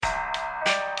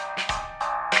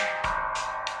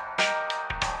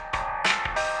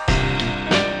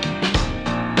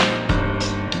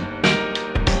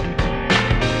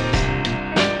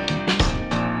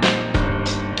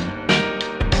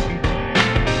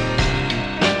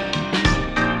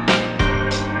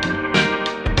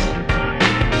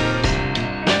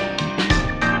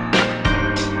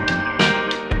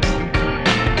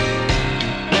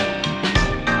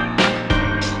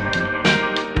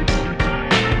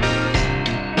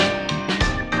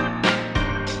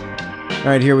All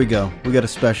right, here we go. We got a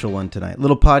special one tonight.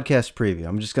 Little podcast preview.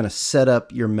 I'm just going to set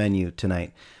up your menu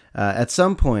tonight. At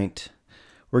some point,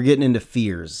 we're getting into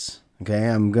fears. Okay,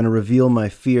 I'm going to reveal my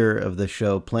fear of the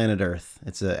show Planet Earth.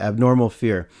 It's an abnormal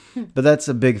fear, but that's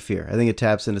a big fear. I think it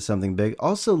taps into something big.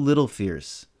 Also, little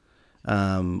fears,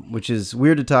 which is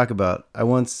weird to talk about. I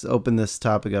once opened this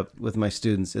topic up with my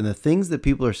students, and the things that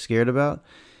people are scared about,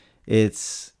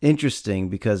 it's interesting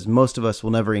because most of us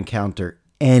will never encounter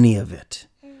any of it.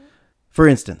 For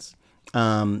instance,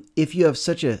 if you have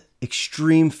such an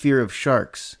extreme fear of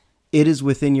sharks, it is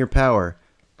within your power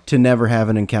to never have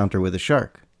an encounter with a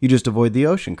shark. You just avoid the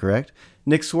ocean, correct?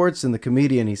 Nick Swartzen, the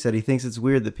comedian, he said he thinks it's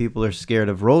weird that people are scared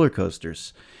of roller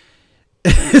coasters.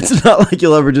 It's not like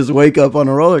you'll ever just wake up on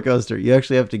a roller coaster. You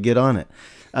actually have to get on it.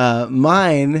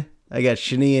 Mine, I got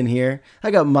Shani in here.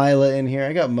 I got Mila in here.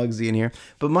 I got Muggsy in here.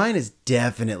 But mine is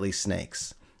definitely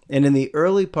snakes. And in the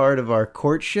early part of our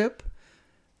courtship,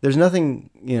 there's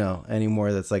nothing,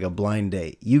 anymore that's like a blind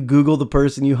date. You Google the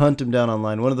person, you hunt them down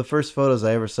online. One of the first photos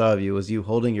I ever saw of you was you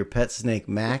holding your pet snake,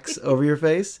 Max, over your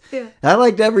face. Yeah. I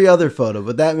liked every other photo,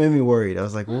 but that made me worried. I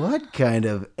was like, what kind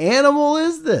of animal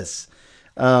is this?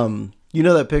 You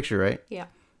know that picture, right? Yeah.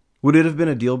 Would it have been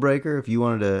a deal breaker if you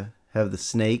wanted to have the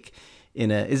snake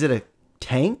is it a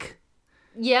tank?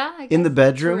 Yeah. I guess. In the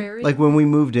bedroom? Terrarium? Like when we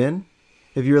moved in?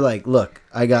 If you're like, look,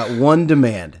 I got one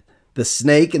demand. The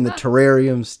snake in the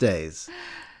terrarium stays.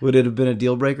 Would it have been a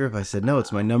deal breaker if I said, no,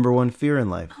 it's my number one fear in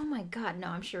life? Oh my God, no,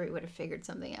 I'm sure we would have figured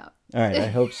something out. All right, I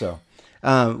hope so.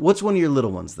 What's one of your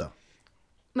little ones, though?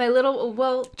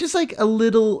 Just like a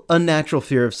little unnatural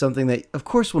fear of something that, of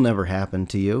course, will never happen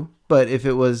to you. But if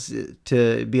it was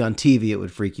to be on TV, it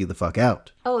would freak you the fuck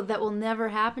out. Oh, that will never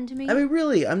happen to me? I mean,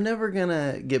 really, I'm never going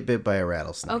to get bit by a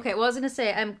rattlesnake. Okay, well, I was going to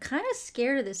say, I'm kind of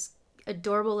scared of this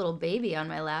adorable little baby on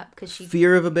my lap because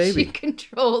fear of a baby. She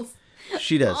controls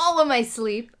she does all of my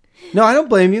sleep. No, I don't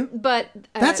blame you. But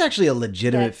that's actually a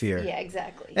legitimate fear. Yeah,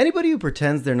 exactly. Anybody who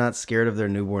pretends they're not scared of their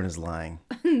newborn is lying.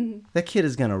 That kid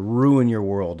is going to ruin your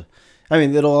world. I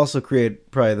mean, it'll also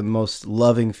create probably the most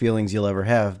loving feelings you'll ever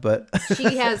have, but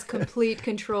she has complete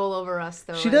control over us,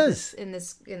 though. She does in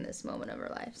this moment of her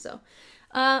life. So,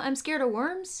 I'm scared of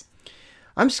worms.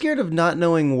 I'm scared of not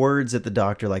knowing words at the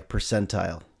doctor, like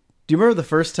percentile. Do you remember the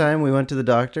first time we went to the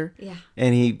doctor? Yeah.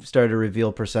 And he started to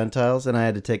reveal percentiles, and I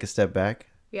had to take a step back?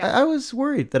 Yeah. I was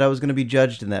worried that I was going to be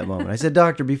judged in that moment. I said,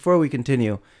 doctor, before we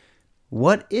continue,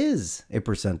 what is a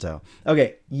percentile?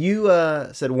 Okay, you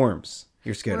said worms.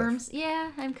 You're scared of worms?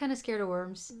 Yeah, I'm kind of scared of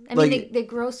worms. I mean, they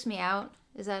gross me out.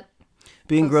 Is that...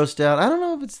 Being grossed out? I don't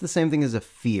know if it's the same thing as a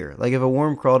fear. Like, if a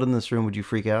worm crawled in this room, would you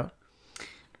freak out?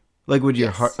 Like, would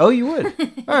your heart... Oh, you would?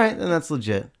 All right, then that's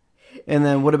legit. And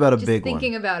then what about a big one? Just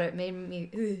thinking about it made me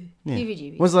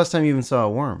heebie-jeebies. When's the last time you even saw a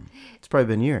worm? It's probably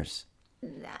been years.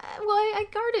 Well, I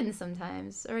garden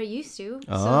sometimes, or I used to.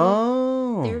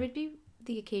 Oh. So there would be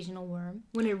the occasional worm.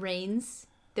 When it rains,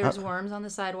 there's worms on the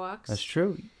sidewalks. That's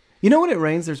true. You know when it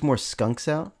rains, there's more skunks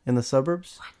out in the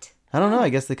suburbs? What? I don't know. I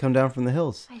guess they come down from the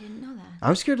hills. I didn't know that.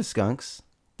 I'm scared of skunks.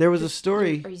 There was a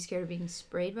story. Are you scared of being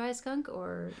sprayed by a skunk,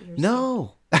 or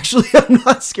No. Actually, I'm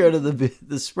not scared of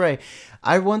the spray.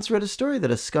 I once read a story that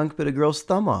a skunk bit a girl's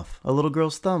thumb off, a little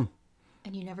girl's thumb.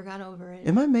 And you never got over it.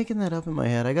 Am I making that up in my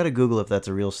head? I got to Google if that's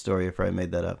a real story, if I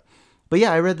made that up. But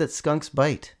yeah, I read that skunks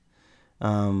bite.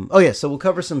 So we'll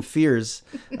cover some fears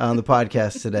on the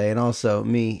podcast today, and also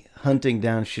me hunting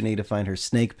down Shani to find her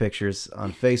snake pictures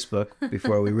on Facebook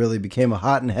before we really became a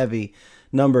hot and heavy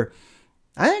number.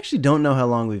 I actually don't know how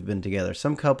long we've been together.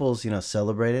 Some couples,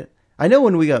 celebrate it. I know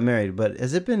when we got married, but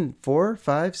has it been 4,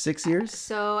 5, 6 years?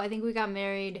 So I think we got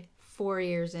married 4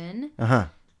 years in. Uh-huh.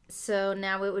 So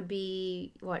now it would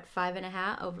be, 5.5,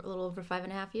 a little over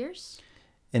 5.5 years?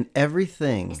 And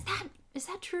everything. Is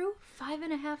that true?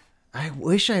 5.5? I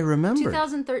wish I remembered.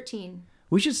 2013.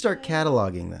 We should start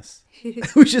cataloging this.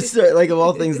 We should start, of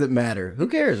all things that matter. Who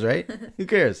cares, right? Who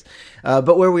cares?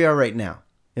 But where we are right now.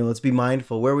 Let's be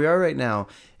mindful. Where we are right now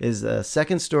is a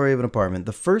second story of an apartment.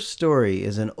 The first story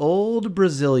is an old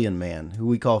Brazilian man who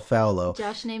we call Faulo.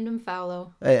 Josh named him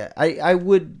Faulo. I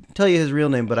would tell you his real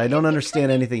name, but I don't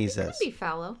understand anything he says. It could be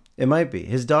Faulo. It might be.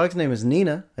 His dog's name is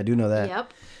Nina. I do know that.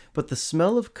 Yep. But the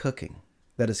smell of cooking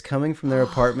that is coming from their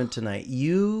apartment tonight,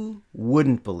 you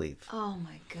wouldn't believe. Oh,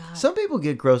 my God. Some people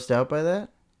get grossed out by that.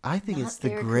 I think it's the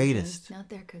greatest. Cooking. Not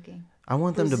their cooking. I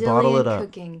want them Brazilian to bottle it up.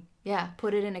 Cooking. Yeah,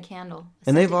 put it in a candle.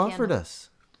 And they've offered us.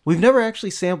 We've never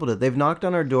actually sampled it. They've knocked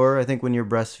on our door, I think when you're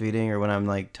breastfeeding or when I'm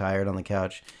tired on the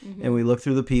couch. Mm-hmm. And we look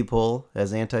through the peephole.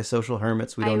 As antisocial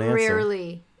hermits, we don't answer. I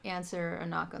rarely answer a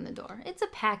knock on the door. It's a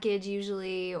package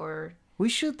usually, or... We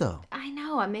should, though. I know.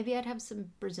 know. Maybe I'd have some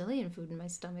Brazilian food in my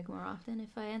stomach more often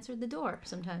if I answered the door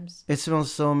sometimes. It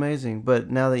smells so amazing. But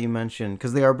now that you mention,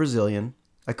 because they are Brazilian,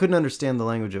 I couldn't understand the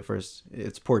language at first.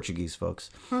 It's Portuguese, folks.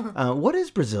 What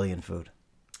is Brazilian food?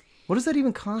 What does that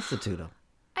even constitute of?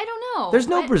 I don't know. There's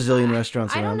no Brazilian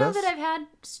restaurants I around don't know us. that I've had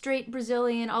straight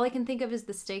Brazilian. All I can think of is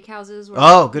the steakhouses. Where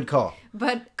Oh, good call.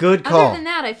 But Good call. other than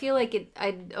that, I feel like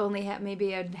I'd only had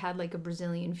maybe I'd had like a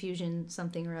Brazilian fusion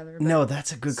something or other. But No,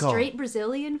 that's a good call. straight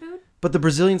Brazilian food? But the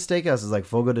Brazilian steakhouse is like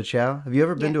Fogo de Chao. Have you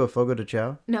ever been to a Fogo de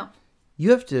Chao? No.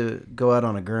 You have to go out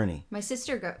on a gurney. My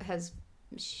sister has.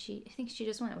 I think she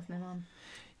just went with my mom.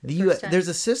 There's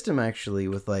a system actually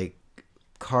with like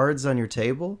cards on your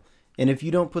table. And if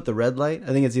you don't put the red light, I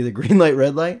think it's either green light,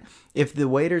 red light. If the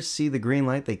waiters see the green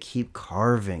light, they keep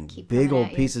carving big old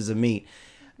pieces of meat.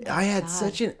 I had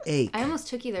such an ache. I almost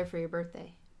took you there for your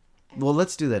birthday. Well,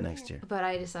 let's do that next year. But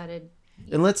I decided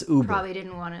And let's Uber. probably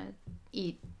didn't want to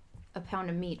eat a pound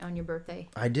of meat on your birthday.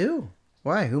 I do.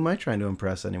 Why? Who am I trying to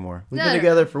impress anymore? We've No, been no,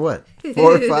 together for what?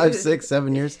 4, 5, 6,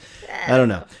 7 years? I don't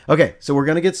know. Okay, so we're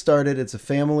going to get started. It's a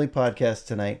family podcast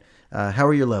tonight. How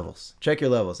are your levels? Check your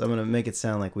levels. I'm going to make it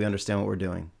sound like we understand what we're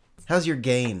doing. How's your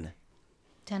gain?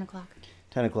 10 o'clock.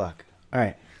 10 o'clock. All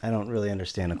right. I don't really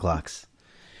understand the clocks.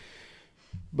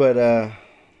 But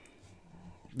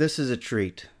this is a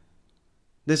treat.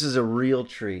 This is a real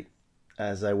treat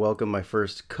as I welcome my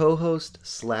first co-host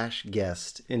 /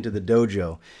 guest into the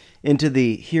dojo, into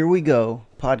the Here We Go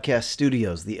podcast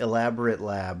studios, the elaborate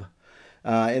lab.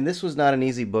 And this was not an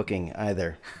easy booking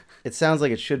either. It sounds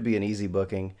like it should be an easy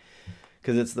booking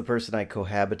because it's the person I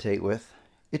cohabitate with.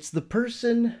 It's the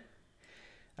person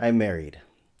I married.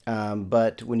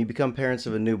 But when you become parents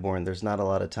of a newborn, there's not a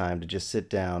lot of time to just sit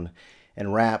down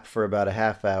and rap for about a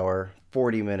half hour,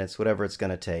 40 minutes, whatever it's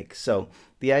going to take. So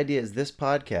the idea is this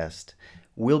podcast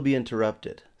will be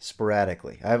interrupted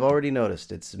sporadically. I've already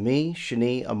noticed it's me,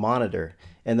 Shani, a monitor,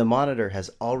 and the monitor has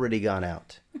already gone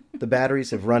out. The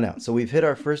batteries have run out. So we've hit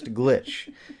our first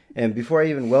glitch. And before I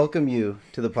even welcome you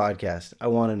to the podcast, I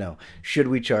want to know, should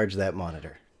we charge that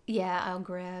monitor? Yeah, I'll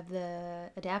grab the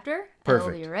adapter.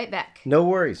 Perfect. I'll be right back. No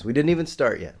worries. We didn't even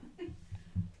start yet.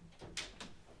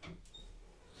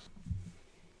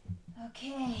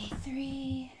 Okay,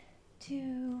 3,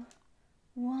 2,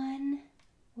 1.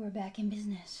 We're back in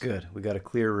business. Good. We got a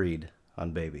clear read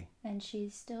on baby. And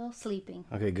she's still sleeping.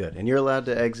 Okay, good. And you're allowed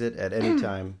to exit at any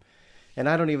time. And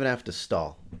I don't even have to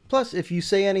stall. Plus, if you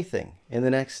say anything in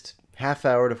the next half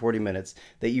hour to 40 minutes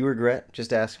that you regret,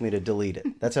 just ask me to delete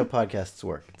it. That's how podcasts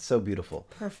work. It's so beautiful.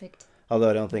 Perfect. Although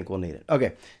I don't think we'll need it.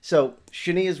 Okay, so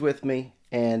Shani is with me,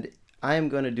 and I am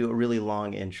going to do a really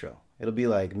long intro. It'll be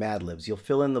like Mad Libs. You'll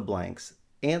fill in the blanks.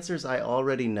 Answers I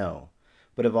already know,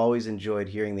 but have always enjoyed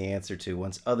hearing the answer to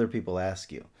once other people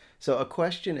ask you. So a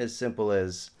question as simple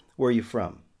as, where are you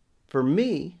from? For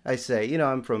me, I say,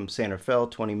 I'm from Santa Fe,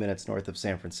 20 minutes north of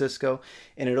San Francisco,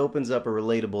 and it opens up a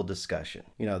relatable discussion.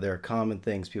 There are common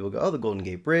things. People go, oh, the Golden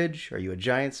Gate Bridge. Are you a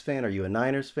Giants fan? Are you a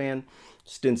Niners fan?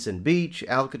 Stinson Beach,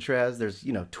 Alcatraz. There's,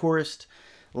 tourist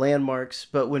landmarks.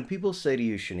 But when people say to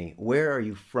you, Shani, where are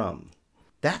you from?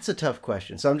 That's a tough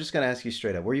question. So I'm just going to ask you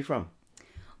straight up. Where are you from?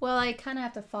 Well, I kind of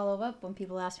have to follow up when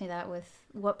people ask me that with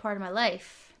what part of my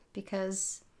life.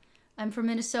 Because I'm from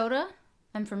Minnesota.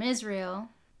 I'm from Israel.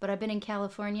 But I've been in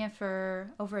California for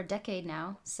over a decade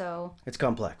now, so... It's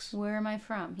complex. Where am I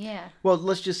from? Yeah. Well,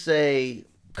 let's just say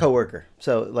coworker.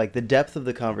 So, like, the depth of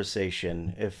the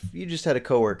conversation, if you just had a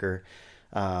coworker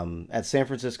at San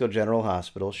Francisco General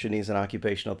Hospital, Shani's an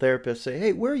occupational therapist, say,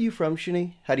 hey, where are you from,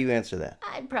 Shani? How do you answer that?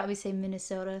 I'd probably say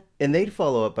Minnesota. And they'd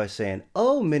follow up by saying,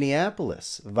 oh,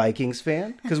 Minneapolis, Vikings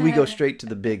fan? Because we go straight to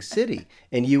the big city.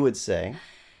 And you would say...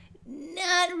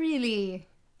 Not really.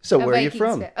 So where are you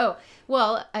from? Oh,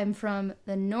 well, I'm from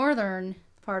the northern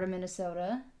part of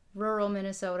Minnesota, rural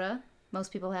Minnesota.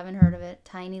 Most people haven't heard of it.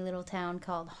 Tiny little town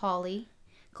called Hawley.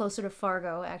 Closer to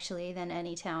Fargo, actually, than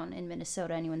any town in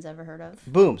Minnesota anyone's ever heard of.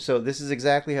 Boom. So this is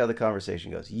exactly how the conversation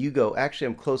goes. You go, actually,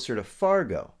 I'm closer to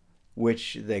Fargo,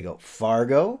 which they go,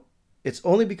 Fargo? It's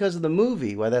only because of the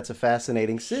movie why that's a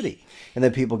fascinating city. And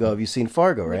then people go, have you seen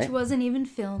Fargo, right? Which wasn't even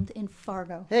filmed in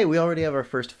Fargo. Hey, we already have our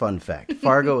first fun fact.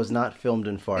 Fargo is not filmed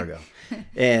in Fargo.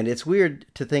 And it's weird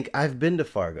to think I've been to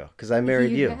Fargo because I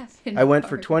married you. I went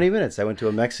for 20 minutes. I went to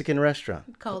a Mexican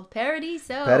restaurant. Called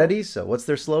Paradiso. Paradiso. What's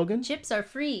their slogan? Chips are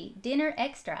free. Dinner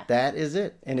extra. That is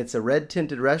it. And it's a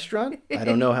red-tinted restaurant. I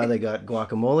don't know how they got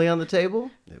guacamole on the table.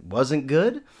 It wasn't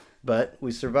good. But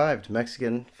we survived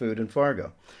Mexican food in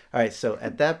Fargo. All right, so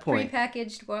at that point...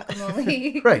 Prepackaged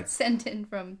guacamole right. Sent in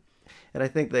from And I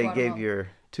think they Guatemala. gave your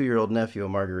 2-year-old nephew a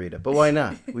margarita. But why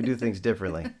not? We do things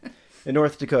differently. In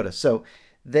North Dakota. So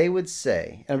they would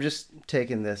say, and I'm just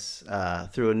taking this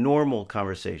through a normal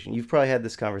conversation. You've probably had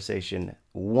this conversation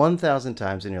 1,000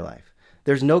 times in your life.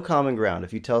 There's no common ground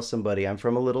if you tell somebody I'm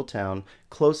from a little town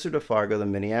closer to Fargo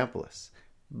than Minneapolis.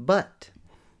 But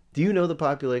do you know the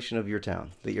population of your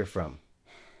town that you're from?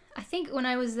 I think when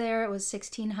I was there, it was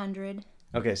 1,600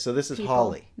 Okay, so this is people.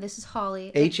 Hawley. This is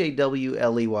Hawley.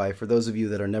 Hawley, for those of you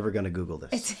that are never going to Google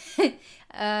this.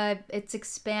 It's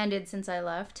expanded since I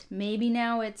left. Maybe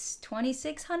now it's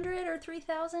 2,600 or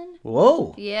 3,000.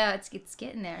 Whoa! Yeah, it's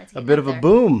getting there. It's A getting bit up of a there.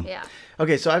 boom. Yeah.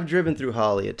 Okay, so I've driven through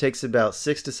Hawley. It takes about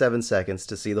 6 to 7 seconds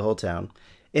to see the whole town.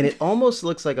 And it almost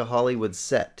looks like a Hollywood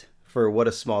set for what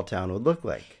a small town would look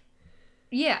like.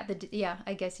 Yeah,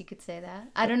 I guess you could say that.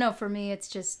 I don't know. For me, it's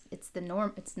the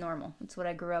norm. It's normal. It's what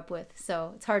I grew up with.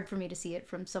 So it's hard for me to see it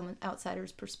from someone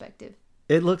outsider's perspective.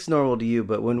 It looks normal to you,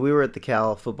 but when we were at the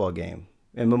Cal football game,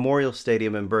 in Memorial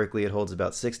Stadium in Berkeley, it holds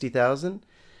about 60,000.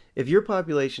 If your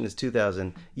population is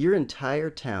 2,000, your entire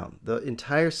town, the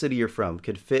entire city you're from,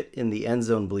 could fit in the end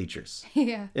zone bleachers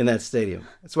Yeah. in that stadium.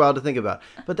 It's wild to think about.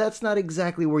 But that's not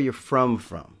exactly where you're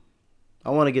from.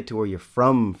 I want to get to where you're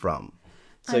from.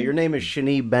 So your name is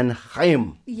Shani Ben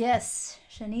Chaim. Yes,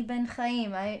 Shani Ben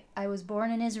Chaim. I was born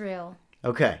in Israel.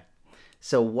 Okay.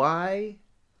 So why,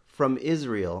 from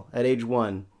Israel, at age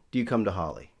 1, do you come to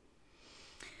Hawley?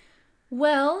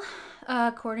 Well,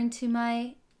 according to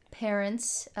my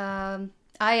parents, I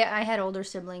had older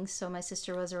siblings, so my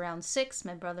sister was around 6,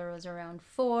 my brother was around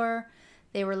 4.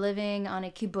 They were living on a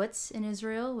kibbutz in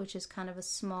Israel, which is kind of a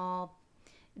small,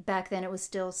 back then it was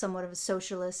still somewhat of a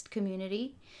socialist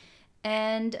community.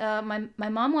 And my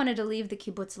mom wanted to leave the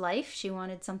kibbutz life. She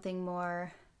wanted something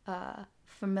more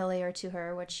familiar to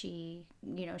her, what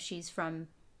she's from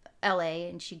LA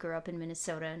and she grew up in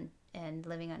Minnesota and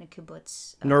living on a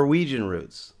kibbutz. Norwegian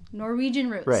roots.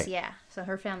 Norwegian roots, right. Yeah. So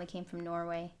her family came from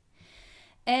Norway.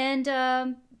 And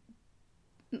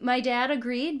my dad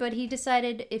agreed, but he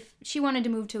decided if she wanted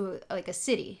to move to a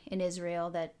city in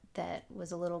Israel that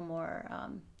was a little more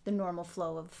the normal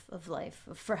flow of life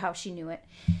for how she knew it.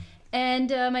 And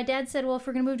my dad said, well, if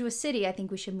we're going to move to a city, I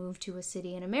think we should move to a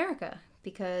city in America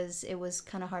because it was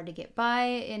kind of hard to get by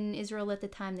in Israel at the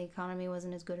time. The economy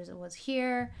wasn't as good as it was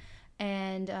here.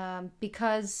 And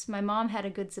because my mom had a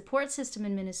good support system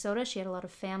in Minnesota, she had a lot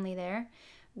of family there,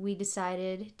 we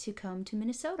decided to come to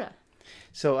Minnesota.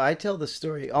 So I tell the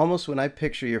story, almost when I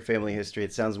picture your family history,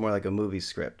 it sounds more like a movie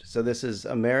script. So this is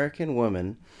American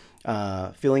woman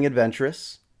feeling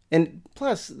adventurous. And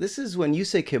plus, this is when you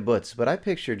say kibbutz, but I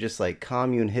picture just like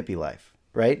commune hippie life,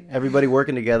 right? Everybody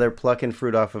working together, plucking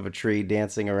fruit off of a tree,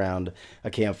 dancing around a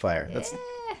campfire. That's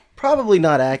probably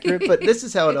not accurate, but this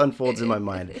is how it unfolds in my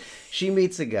mind. She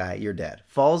meets a guy, your dad,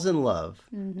 falls in love,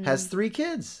 has 3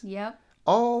 kids. Yep.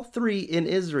 All 3 in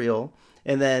Israel.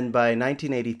 And then by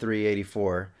 1983,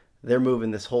 84, they're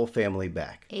moving this whole family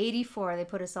back. 84, they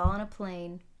put us all on a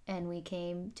plane. And we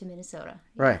came to Minnesota.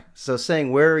 Yeah. Right. So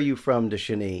saying, where are you from to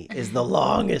Shani is the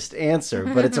longest answer,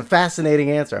 but it's a fascinating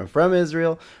answer. I'm from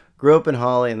Israel, grew up in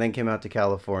Hawley, and then came out to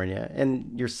California.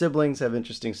 And your siblings have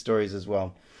interesting stories as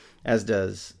well, as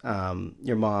does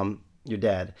your mom, your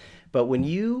dad. But when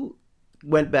you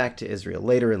went back to Israel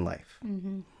later in life,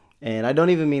 and I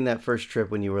don't even mean that first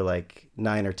trip when you were like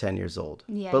 9 or 10 years old,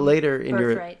 but later in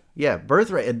birthright.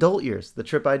 Birthright, adult years, the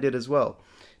trip I did as well.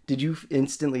 Did you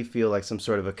instantly feel like some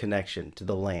sort of a connection to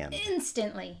the land?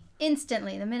 Instantly.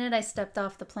 The minute I stepped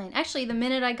off the plane. Actually, the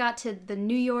minute I got to the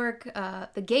New York,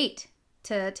 the gate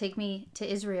to take me to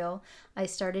Israel, I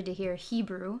started to hear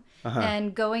Hebrew.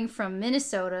 And going from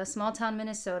Minnesota, small town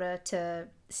Minnesota, to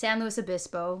San Luis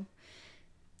Obispo,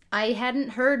 I hadn't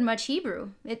heard much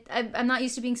Hebrew. I'm not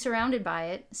used to being surrounded by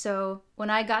it. So when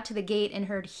I got to the gate and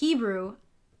heard Hebrew,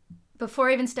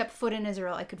 before I even stepped foot in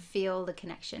Israel, I could feel the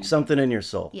connection. Something in your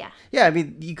soul. Yeah. Yeah, I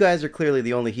mean, you guys are clearly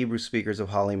the only Hebrew speakers of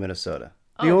Hawley, Minnesota.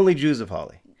 The only Jews of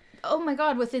Hawley. Oh my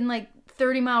God, within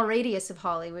 30-mile radius of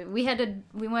Hawley.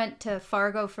 We went to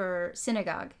Fargo for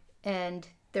synagogue, and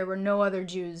there were no other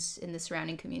Jews in the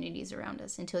surrounding communities around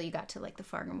us until you got to the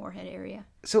Fargo-Moorhead area.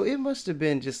 So it must have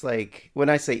been just when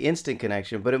I say instant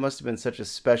connection, but it must have been such a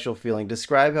special feeling.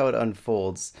 Describe how it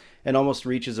unfolds and almost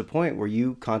reaches a point where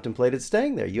you contemplated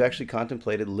staying there. You actually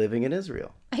contemplated living in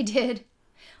Israel. I did.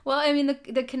 Well, I mean,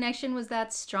 the connection was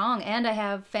that strong, and I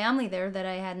have family there that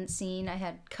I hadn't seen. I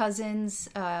had cousins,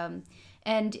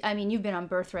 and I mean, you've been on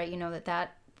Birthright, you know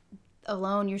that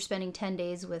alone, you're spending 10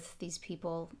 days with these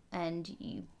people, and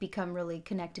you become really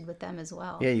connected with them as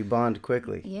well. Yeah, you bond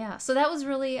quickly. Yeah, so that was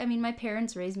really, I mean, my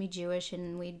parents raised me Jewish,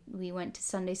 and we went to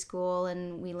Sunday school,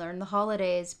 and we learned the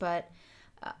holidays, but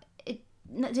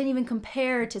didn't even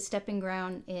compare to stepping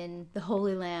ground in the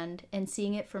Holy Land and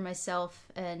seeing it for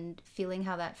myself and feeling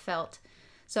how that felt.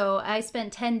 So I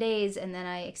spent 10 days and then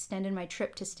I extended my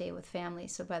trip to stay with family.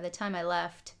 So by the time I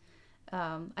left,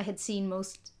 I had seen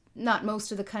not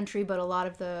most of the country, but a lot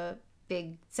of the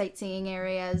big sightseeing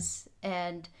areas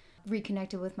and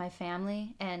reconnected with my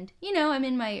family. And, I'm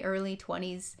in my early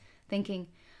 20s thinking,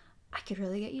 I could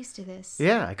really get used to this.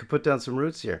 Yeah, I could put down some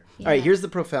roots here. Yeah. All right, here's the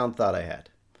profound thought I had.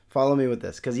 Follow me with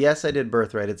this. Because yes, I did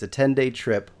Birthright. It's a 10-day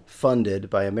trip funded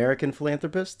by American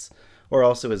philanthropists or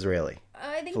also Israeli.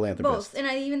 I think both.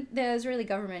 And the Israeli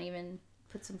government even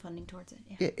put some funding towards it.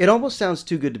 Yeah. It almost sounds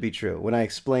too good to be true. When I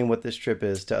explain what this trip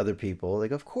is to other people,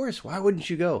 like, of course, why wouldn't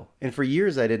you go? And for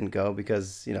years I didn't go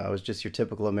because, I was just your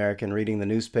typical American reading the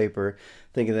newspaper,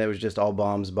 thinking that it was just all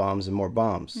bombs, and more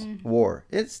bombs. Mm-hmm. War.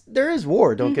 There is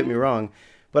war, don't get me wrong,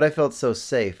 but I felt so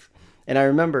safe. And I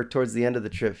remember towards the end of the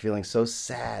trip feeling so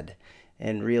sad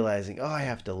and realizing, I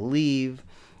have to leave.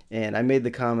 And I made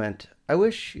the comment, I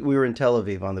wish we were in Tel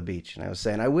Aviv on the beach. And I was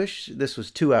saying, I wish this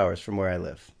was 2 hours from where I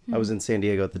live. I was in San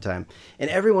Diego at the time. And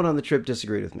everyone on the trip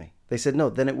disagreed with me. They said, no,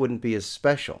 then it wouldn't be as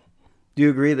special. Do you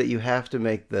agree that you have to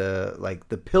make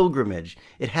the pilgrimage?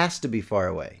 It has to be far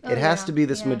away. It has to be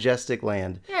this majestic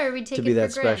land to be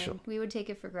that special. We would take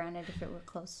it for granted if it were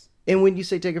close. And when you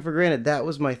say take it for granted, that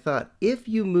was my thought. If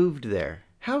you moved there,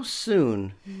 how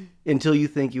soon until you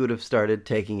think you would have started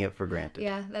taking it for granted?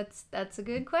 Yeah, that's a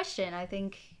good question. I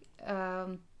think,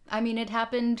 it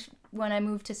happened when I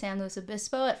moved to San Luis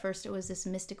Obispo. At first, it was this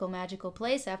mystical, magical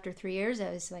place. After 3 years, I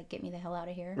was like, get me the hell out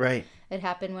of here. Right. It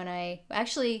happened when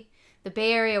the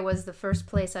Bay Area was the first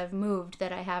place I've moved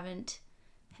that I haven't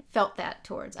felt that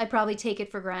towards. I probably take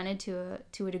it for granted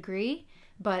to a degree,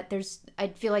 but I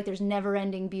feel like there's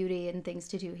never-ending beauty and things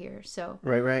to do here. So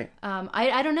right.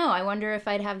 I don't know. I wonder if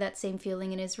I'd have that same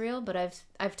feeling in Israel. But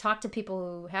I've talked to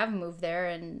people who have moved there,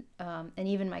 and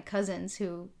even my cousins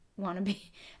who want to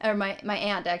be, or my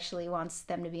aunt actually wants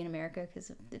them to be in America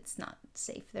because it's not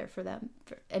safe there for them.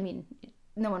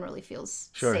 No one really feels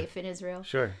safe in Israel.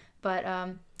 Sure. But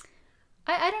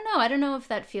I don't know. I don't know if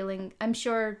that feeling. I'm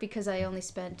sure because I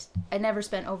never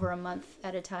spent over a month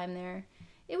at a time there.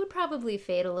 It would probably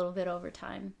fade a little bit over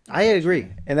time. I agree.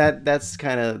 And that's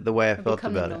kind of the way I felt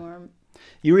about it.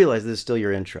 You realize this is still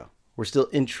your intro. We're still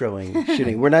introing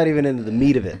shooting. We're not even into the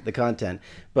meat of it, the content.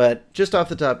 But just off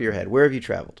the top of your head, where have you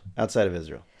traveled outside of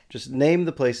Israel? Just name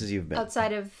the places you've been.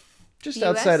 Outside of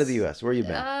outside of the U.S. Where have you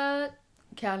been?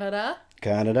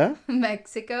 Canada.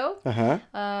 Mexico. Uh-huh.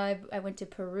 I went to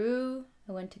Peru.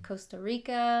 I went to Costa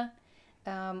Rica.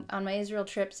 On my Israel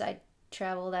trips, I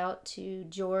traveled out to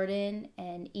Jordan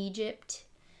and Egypt,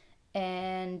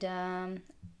 and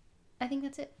I think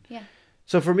that's it. Yeah.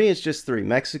 So for me, it's just 3: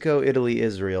 Mexico, Italy,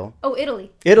 Israel. Oh,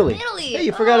 Italy. Hey,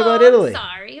 you forgot about Italy.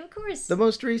 Sorry, of course. The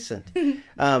most recent.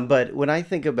 But when I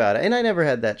think about it, and I never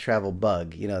had that travel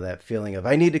bug, that feeling of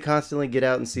I need to constantly get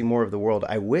out and see more of the world.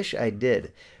 I wish I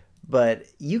did. But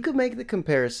you could make the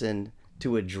comparison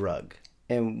to a drug.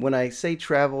 And when I say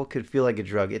travel could feel like a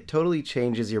drug, it totally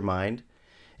changes your mind.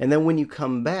 And then when you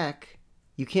come back,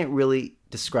 you can't really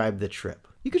describe the trip.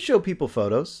 You could show people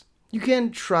photos. You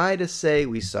can try to say,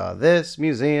 we saw this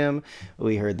museum,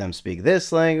 we heard them speak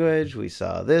this language, we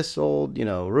saw this old,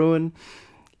 ruin.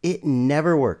 It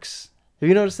never works. Have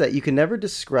you noticed that? You can never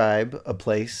describe a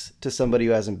place to somebody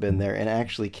who hasn't been there and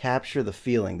actually capture the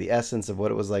feeling, the essence of what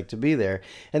it was like to be there.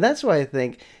 And that's why I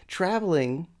think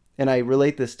traveling, and I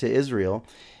relate this to Israel,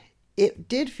 it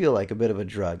did feel like a bit of a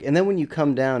drug. And then when you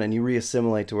come down and you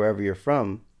reassimilate to wherever you're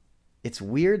from, it's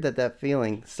weird that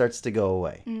feeling starts to go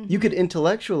away. Mm-hmm. You could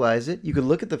intellectualize it. You could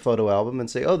look at the photo album and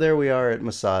say, oh, there we are at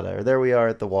Masada, or there we are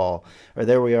at the Wall, or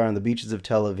there we are on the beaches of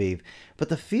Tel Aviv. But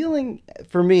the feeling,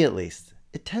 for me at least,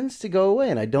 it tends to go away,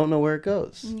 and I don't know where it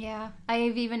goes. Yeah,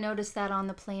 I've even noticed that on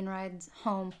the plane rides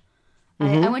home.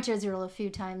 Mm-hmm. I went to Israel a few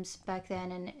times back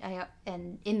then,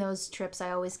 and in those trips,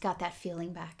 I always got that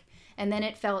feeling back. And then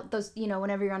it felt,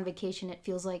 whenever you're on vacation, it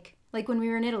feels like when we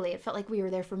were in Italy, it felt like we were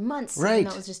there for months, right, even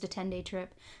though it was just a 10-day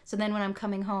trip. So then when I'm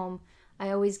coming home,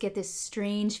 I always get this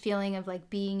strange feeling of like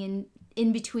being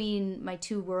in between my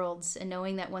two worlds, and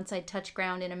knowing that once I touch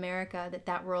ground in America,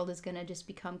 that world is going to just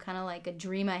become kind of like a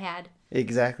dream I had.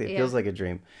 Exactly. It feels like a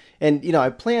dream. And,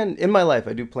 in my life,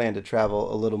 I do plan to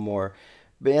travel a little more.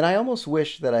 And I almost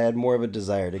wish that I had more of a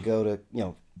desire to go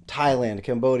to, Thailand,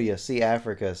 Cambodia, see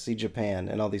Africa, see Japan,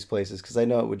 and all these places, because I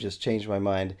know it would just change my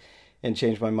mind and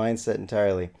change my mindset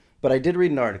entirely. But I did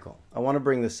read an article. I want to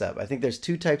bring this up. I think there's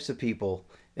 2 types of people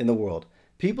in the world.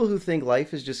 People who think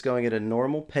life is just going at a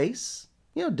normal pace.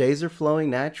 Days are flowing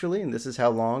naturally, and this is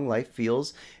how long life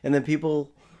feels. And then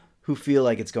people who feel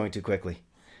like it's going too quickly.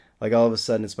 Like all of a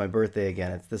sudden it's my birthday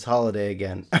again. It's this holiday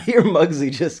again. I hear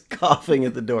Muggsy just coughing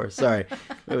at the door. Sorry.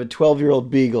 We have a 12-year-old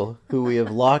beagle who we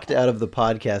have locked out of the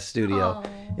podcast studio. Aww.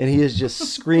 And he is just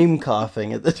scream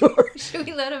coughing at the door. Should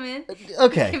we let him in?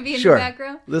 Okay, He can be in sure. the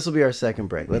background. This will be our second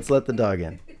break. Let's let the dog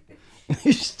in.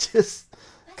 He's just,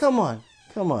 come on,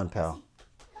 pal.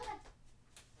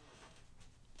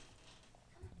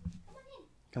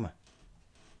 Come on.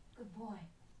 Good boy.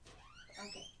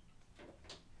 Okay.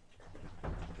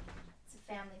 It's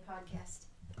a family podcast.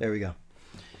 There we go.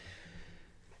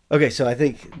 Okay, so I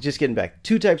think just getting back,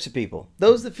 two types of people.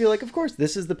 Those that feel like, of course,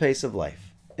 this is the pace of life.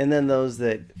 And then those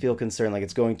that feel concerned like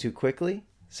it's going too quickly.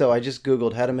 So I just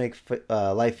Googled how to make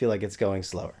life feel like it's going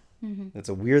slower. Mm-hmm. It's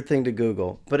a weird thing to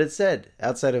Google, but it said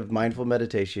outside of mindful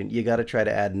meditation, you got to try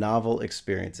to add novel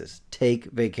experiences, take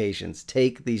vacations,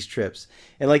 take these trips.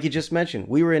 And like you just mentioned,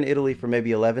 we were in Italy for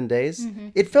maybe 11 days. Mm-hmm.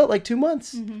 It felt like 2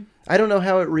 months. Mm-hmm. I don't know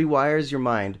how it rewires your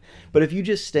mind, but if you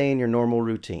just stay in your normal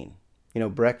routine, you know,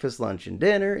 breakfast, lunch, and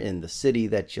dinner in the city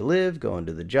that you live, going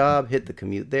to the job, hit the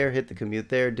commute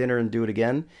there, dinner and do it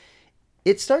again,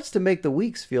 it starts to make the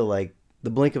weeks feel like the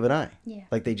blink of an eye. Yeah.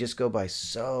 Like they just go by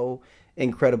so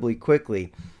incredibly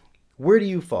quickly. Where do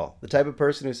you fall? The type of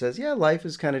person who says, yeah, life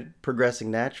is kind of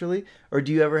progressing naturally? Or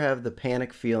do you ever have the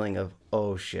panic feeling of,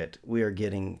 oh shit, we are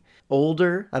getting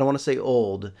older? I don't want to say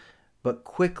old, but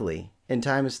quickly. And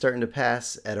time is starting to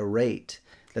pass at a rate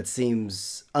that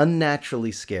seems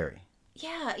unnaturally scary.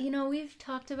 Yeah, you know, we've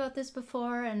talked about this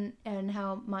before and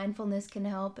how mindfulness can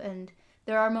help. And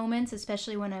there are moments,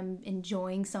 especially when I'm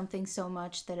enjoying something so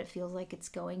much that it feels like it's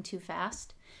going too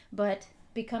fast. But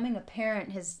becoming a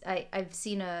parent I've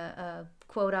seen a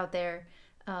quote out there,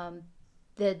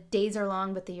 the days are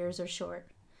long, but the years are short.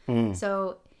 Mm.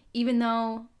 So even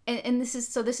though, and this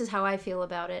is how I feel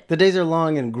about it. The days are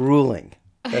long and grueling.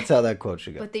 That's how that quote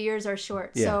should go. But the years are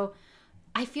short. Yeah. So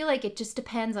I feel like it just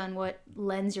depends on what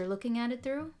lens you're looking at it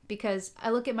through, because I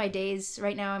look at my days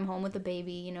right now. I'm home with the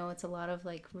baby, you know, it's a lot of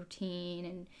like routine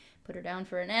and put her down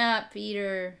for a nap, feed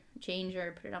her, change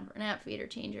her, put her down for a nap, feed her,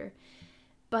 change her.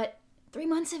 But 3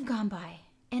 months have gone by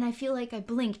and I feel like I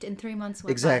blinked and 3 months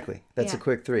went Exactly. by. That's a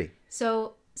quick 3.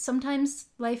 So sometimes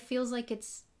life feels like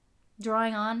it's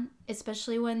drawing on,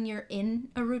 especially when you're in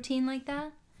a routine like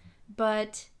that.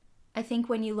 But I think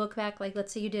when you look back, like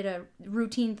let's say you did a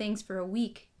routine things for a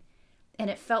week and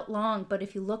it felt long, but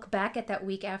if you look back at that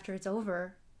week after it's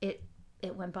over, it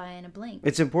went by in a blink.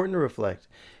 It's important to reflect.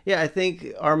 Yeah, I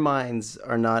think our minds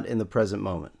are not in the present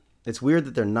moment. It's weird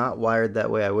that they're not wired that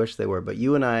way. I wish they were. But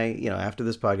you and I, you know, after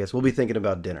this podcast, we'll be thinking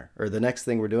about dinner or the next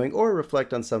thing we're doing or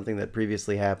reflect on something that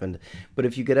previously happened. But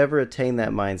if you could ever attain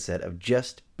that mindset of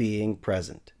just being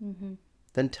present, mm-hmm.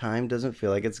 then time doesn't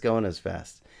feel like it's going as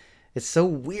fast. It's so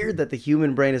weird that the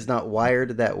human brain is not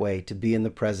wired that way to be in the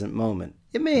present moment.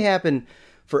 It may happen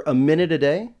for a minute a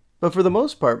day, but for the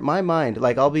most part, my mind,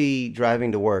 like I'll be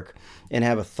driving to work and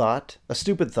have a thought, a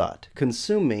stupid thought,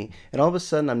 consume me, and all of a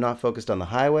sudden I'm not focused on the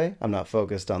highway, I'm not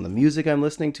focused on the music I'm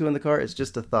listening to in the car, it's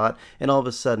just a thought, and all of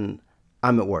a sudden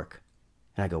I'm at work.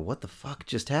 And I go, what the fuck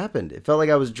just happened? It felt like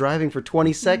I was driving for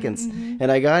 20 seconds mm-hmm.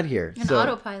 and I got here.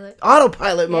 Autopilot.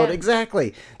 Autopilot mode, yeah.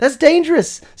 Exactly. That's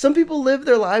dangerous. Some people live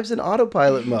their lives in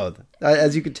autopilot mode.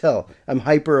 As you could tell, I'm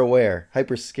hyper aware,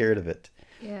 hyper scared of it.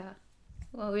 Yeah.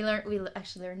 Well, we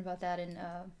actually learned about that in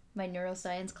my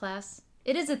neuroscience class.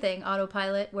 It is a thing,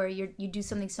 autopilot, where you do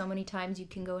something so many times you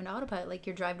can go into autopilot, like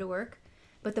your drive to work.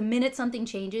 But the minute something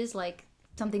changes, like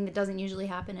something that doesn't usually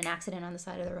happen, an accident on the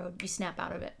side of the road, you snap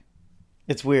out of it.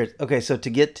 It's weird. Okay, so to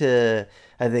get to,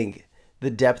 I think,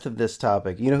 the depth of this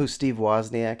topic, you know who Steve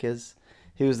Wozniak is?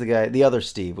 He was the guy, the other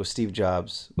Steve was Steve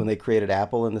Jobs when they created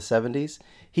Apple in the 70s.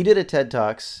 He did a TED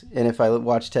Talks, and if I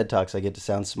watch TED Talks, I get to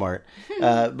sound smart.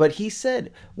 But he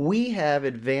said, we have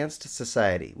advanced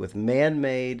society with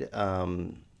man-made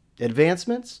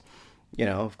advancements. You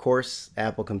know, of course,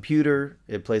 Apple computer,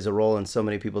 it plays a role in so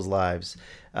many people's lives.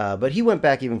 But he went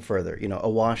back even further, you know, a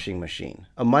washing machine,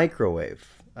 a microwave,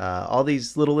 all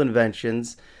these little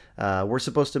inventions were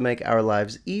supposed to make our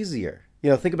lives easier. You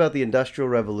know, think about the Industrial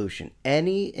Revolution.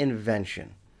 Any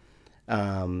invention,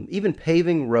 even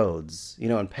paving roads, you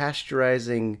know, and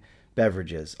pasteurizing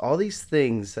beverages, all these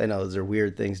things, I know those are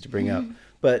weird things to bring up,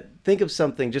 but think of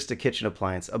something, just a kitchen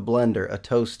appliance, a blender, a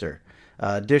toaster,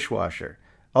 a dishwasher.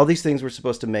 All these things were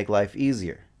supposed to make life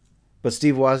easier. But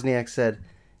Steve Wozniak said,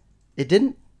 it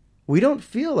didn't. We don't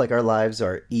feel like our lives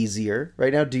are easier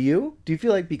right now. Do you? Do you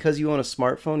feel like because you own a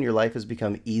smartphone, your life has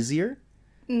become easier?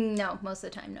 No, most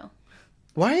of the time, no.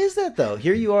 Why is that though?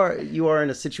 Here you are in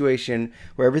a situation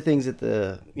where everything's at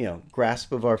the, you know,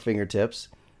 grasp of our fingertips.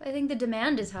 I think the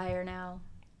demand is higher now.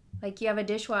 Like you have a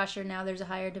dishwasher, now there's a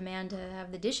higher demand to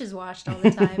have the dishes washed all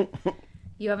the time.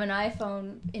 You have an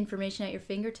iPhone, information at your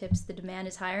fingertips, the demand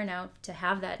is higher now to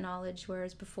have that knowledge,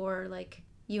 whereas before, like,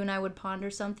 you and I would ponder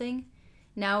something.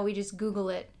 Now we just Google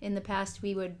it. In the past,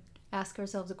 we would ask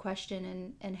ourselves a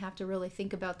question and have to really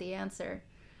think about the answer.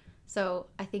 So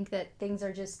I think that things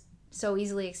are just so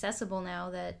easily accessible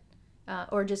now that,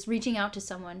 or just reaching out to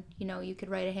someone, you know, you could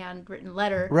write a handwritten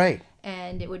letter. Right.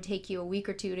 And it would take you a week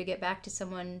or two to get back to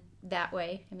someone that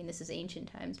way. I mean, this is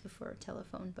ancient times before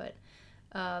telephone, but...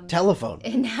 telephone.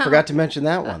 And now, forgot to mention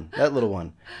that one, that little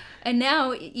one. And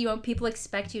now, you know, people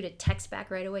expect you to text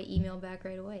back right away, email back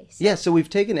right away. So. Yeah, so we've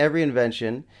taken every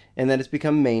invention, and then it's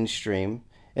become mainstream,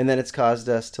 and then it's caused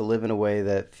us to live in a way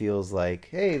that feels like,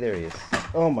 hey, there he is.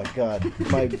 Oh my God,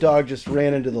 my dog just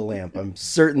ran into the lamp. I'm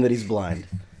certain that he's blind.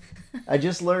 I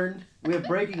just learned we have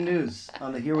breaking news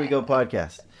on the Here We Go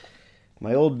podcast.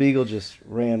 My old beagle just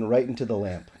ran right into the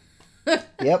lamp.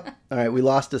 Yep. All right, we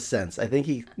lost his sense. I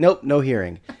think nope, no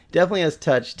hearing. Definitely has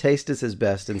touch. Taste is his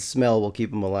best, and smell will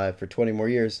keep him alive for 20 more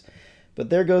years.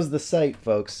 But there goes the sight,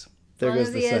 folks. There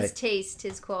goes the sight. As long as he has taste,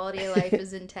 his quality of life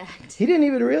is intact. He didn't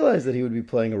even realize that he would be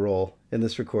playing a role in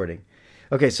this recording.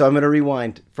 Okay, so I'm going to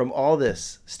rewind from all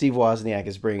this. Steve Wozniak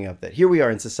is bringing up that here we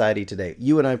are in society today.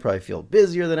 You and I probably feel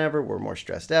busier than ever. We're more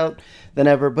stressed out than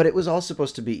ever. But it was all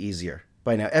supposed to be easier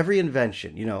by now. Every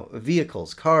invention, you know,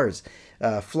 vehicles, cars,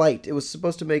 flight, it was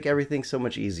supposed to make everything so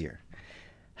much easier.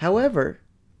 However,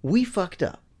 we fucked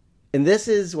up. And this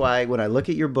is why when I look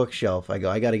at your bookshelf, I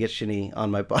go, I got to get Shani on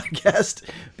my podcast,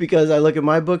 because I look at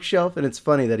my bookshelf and it's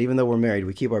funny that even though we're married,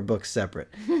 we keep our books separate.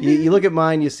 You look at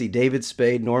mine, you see David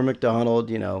Spade, Norm Macdonald,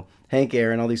 you know, Hank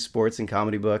Aaron, all these sports and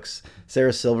comedy books,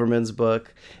 Sarah Silverman's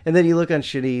book. And then you look on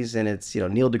Shani's and it's, you know,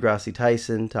 Neil deGrasse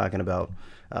Tyson talking about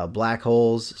black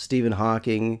holes, Stephen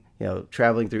Hawking, you know,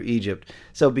 traveling through Egypt.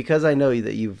 So because I know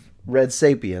that you've read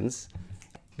Sapiens,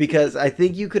 because I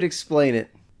think you could explain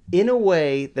it in a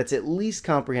way that's at least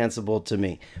comprehensible to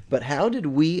me. But how did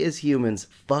we as humans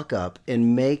fuck up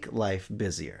and make life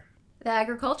busier? The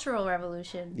agricultural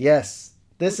revolution. Yes.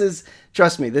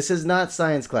 Trust me, this is not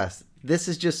science class. This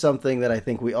is just something that I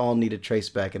think we all need to trace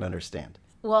back and understand.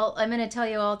 Well, I'm going to tell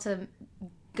you all to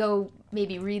go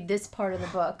maybe read this part of the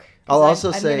book. I'm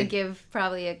going to give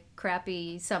probably a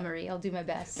crappy summary. I'll do my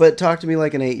best. But talk to me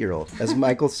like an 8-year-old. As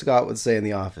Michael Scott would say in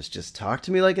The Office, just talk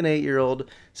to me like an 8-year-old.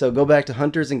 So go back to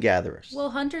hunters and gatherers. Well,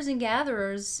 hunters and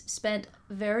gatherers spent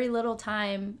very little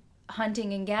time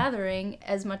hunting and gathering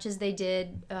as much as they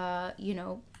did,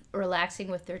 relaxing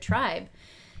with their tribe.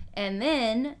 And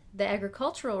then the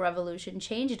agricultural revolution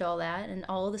changed all that, and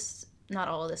all of this... Not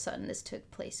all of a sudden, this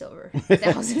took place over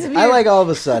thousands of years. I like all of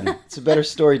a sudden. It's a better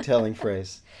storytelling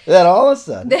phrase. That all of a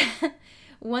sudden.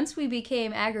 Once we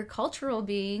became agricultural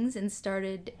beings and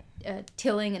started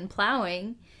tilling and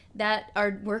plowing, that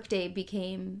our workday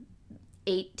became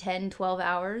 8, 10, 12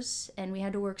 hours, and we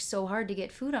had to work so hard to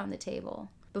get food on the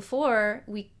table. Before,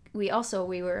 we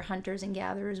were hunters and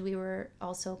gatherers. We were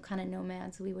also kind of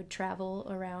nomads. We would travel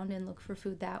around and look for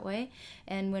food that way.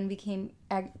 And when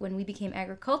we became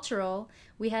agricultural,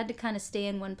 we had to kind of stay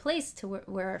in one place to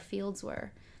where our fields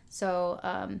were. So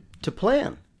to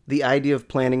plan. The idea of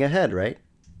planning ahead, right?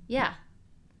 Yeah.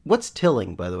 What's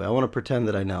tilling, by the way? I want to pretend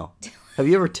that I know. Have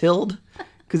you ever tilled?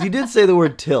 Because you did say the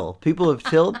word till. People have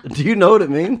tilled. Do you know what it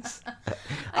means?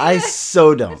 I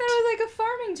so don't. I thought it was like a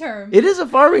farming term. It is a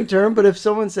farming term, but if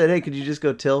someone said, hey, could you just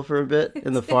go till for a bit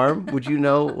in the farm? Would you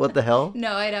know what the hell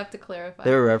No, I'd have to clarify.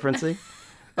 they were referencing?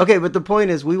 Okay, but the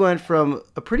point is we went from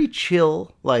a pretty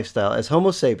chill lifestyle as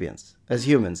Homo sapiens, as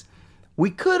humans.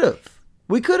 We could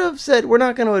have said, we're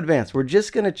not going to advance. We're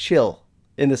just going to chill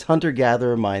in this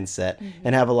hunter-gatherer mindset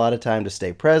and have a lot of time to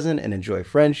stay present and enjoy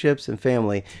friendships and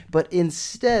family. But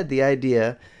instead, the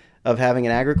idea of having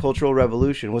an agricultural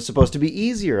revolution was supposed to be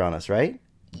easier on us, right?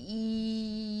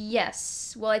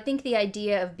 Yes. Well, I think the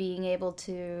idea of being able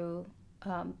to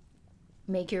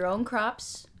make your own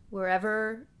crops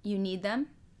wherever you need them.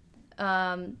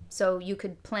 So you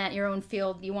could plant your own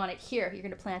field. You want it here. You're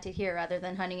going to plant it here rather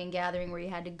than hunting and gathering where you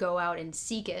had to go out and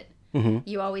seek it. Mm-hmm.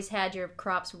 You always had your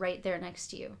crops right there next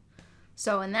to you.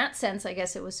 So in that sense, I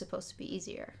guess it was supposed to be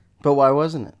easier. But why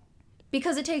wasn't it?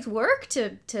 Because it takes work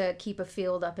to keep a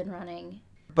field up and running.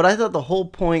 But I thought the whole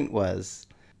point was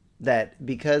that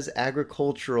because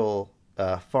agricultural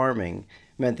farming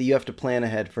meant that you have to plan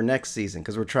ahead for next season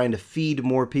because we're trying to feed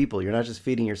more people. You're not just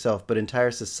feeding yourself, but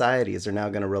entire societies are now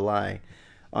going to rely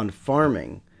on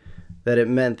farming, that it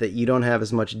meant that you don't have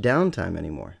as much downtime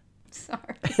anymore.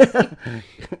 Sorry.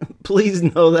 Please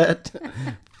know that.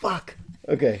 Fuck.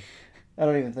 Okay. I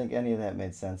don't even think any of that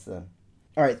made sense then.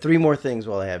 All right, 3 more things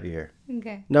while I have you here.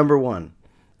 Okay. Number 1,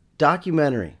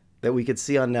 documentary that we could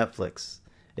see on Netflix.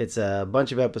 It's a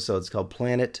bunch of episodes called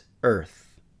Planet Earth.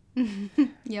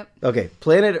 Yep. Okay,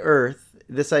 Planet Earth,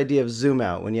 this idea of zoom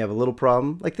out when you have a little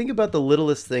problem. Like, think about the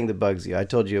littlest thing that bugs you. I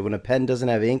told you, when a pen doesn't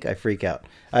have ink, I freak out.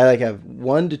 I have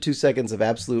 1 to 2 seconds of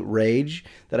absolute rage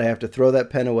that I have to throw that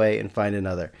pen away and find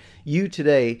another. You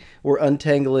today were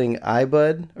untangling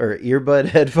earbud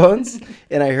headphones,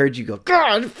 and I heard you go,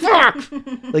 God, fuck!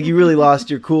 Like you really lost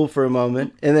your cool for a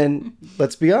moment. And then,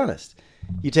 let's be honest,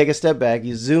 you take a step back,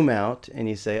 you zoom out, and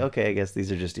you say, okay, I guess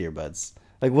these are just earbuds.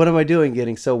 Like, what am I doing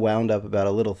getting so wound up about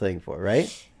a little thing for,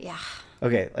 right? Yeah.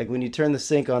 Okay, like when you turn the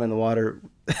sink on and the water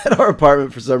at our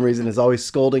apartment for some reason is always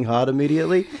scalding hot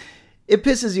immediately, it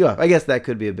pisses you off. I guess that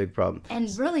could be a big problem. And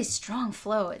really strong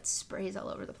flow. It sprays all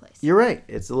over the place. You're right.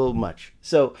 It's a little much.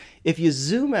 So if you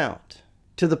zoom out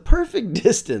to the perfect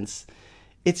distance,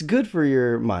 it's good for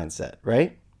your mindset,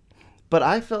 right? But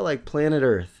I felt like Planet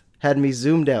Earth had me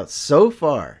zoomed out so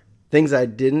far, things I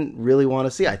didn't really want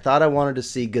to see. I thought I wanted to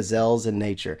see gazelles in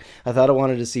nature. I thought I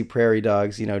wanted to see prairie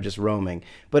dogs, just roaming.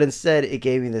 But instead, it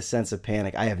gave me this sense of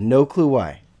panic. I have no clue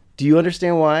why. Do you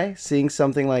understand why seeing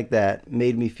something like that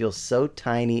made me feel so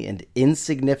tiny and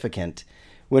insignificant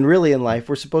when really in life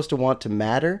we're supposed to want to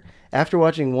matter? After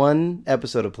watching 1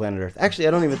 episode of Planet Earth. Actually,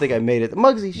 I don't even think I made it.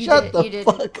 Muggsy, shut the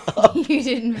fuck up. You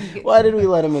didn't make it. Why did we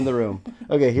let him in the room?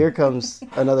 Okay, here comes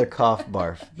another cough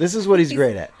barf. This is what he's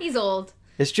great at. He's old.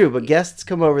 It's true, but guests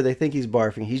come over, they think he's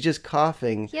barfing. He's just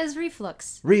coughing. He has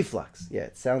reflux. Reflux. Yeah,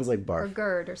 it sounds like barf. Or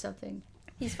GERD or something.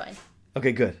 He's fine.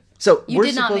 Okay, good. So You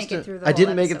did not make it through the I whole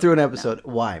didn't make it episode. through an episode.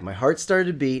 No. Why? My heart started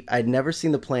to beat. I'd never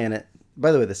seen the planet.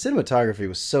 By the way, the cinematography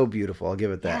was so beautiful. I'll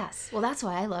give it that. Yes. Well, that's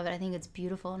why I love it. I think it's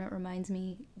beautiful and it reminds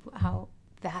me how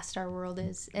vast our world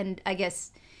is. And I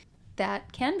guess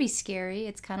that can be scary.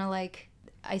 It's kind of like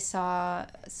I saw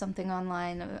something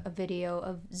online, a video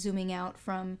of zooming out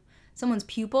from someone's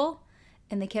pupil,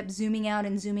 and they kept zooming out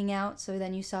and zooming out. So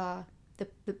then you saw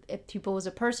the pupil was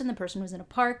a person, the person was in a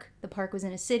park, the park was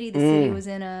in a city, the city was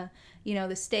in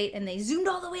the state, and they zoomed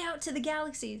all the way out to the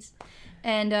galaxies.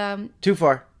 And Too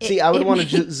far. I would want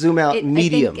to zoom out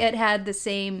medium. I think it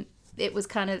had it was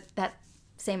kind of that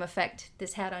same effect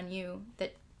this had on you,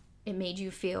 that it made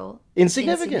you feel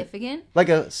insignificant. Like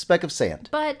a speck of sand.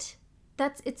 But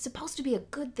it's supposed to be a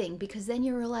good thing, because then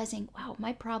you're realizing, wow,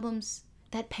 my problems,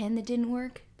 that pen that didn't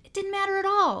work, it didn't matter at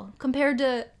all compared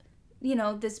to,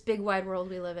 this big wide world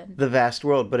we live in. The vast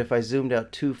world. But if I zoomed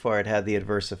out too far, it had the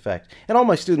adverse effect. And all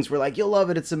my students were like, you'll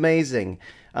love it. It's amazing.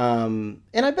 And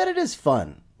I bet it is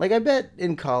fun. Like, I bet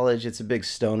in college it's a big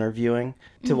stoner viewing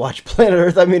to watch Planet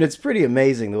Earth. I mean, it's pretty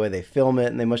amazing the way they film it.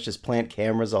 And they must just plant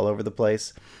cameras all over the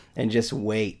place and just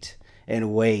wait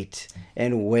and wait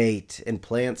and wait. And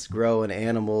plants grow and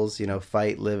animals,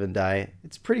 fight, live, and die.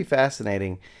 It's pretty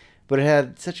fascinating. But it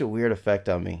had such a weird effect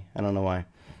on me. I don't know why.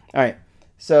 All right.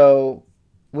 So,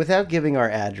 without giving our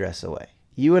address away,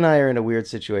 you and I are in a weird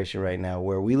situation right now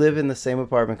where we live in the same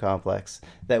apartment complex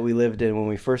that we lived in when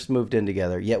we first moved in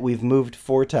together, yet we've moved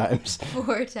 4 times.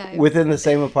 4 times. Within the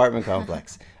same apartment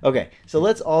complex. Okay, so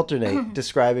let's alternate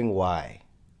describing why.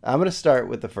 I'm going to start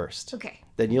with the first. Okay.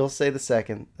 Then you'll say the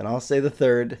second, then I'll say the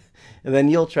third, and then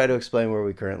you'll try to explain where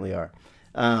we currently are.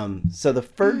 So the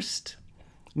first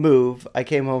move, I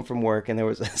came home from work and there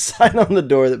was a sign on the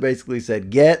door that basically said,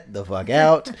 get the fuck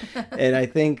out. And I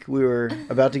think we were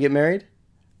about to get married.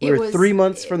 We were 3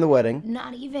 months from the wedding.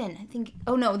 Not even. I think,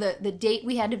 the date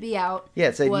we had to be out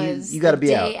it said was you got to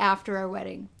be out. the day after our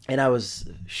wedding. And I was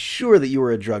sure that you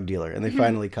were a drug dealer, and they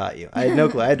finally caught you. I had no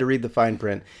clue. I had to read the fine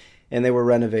print, and they were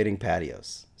renovating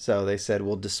patios. So they said,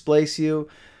 we'll displace you.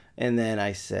 And then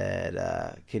I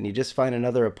said, can you just find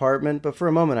another apartment? But for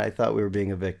a moment, I thought we were being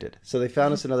evicted. So they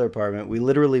found us another apartment. We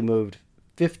literally moved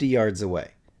 50 yards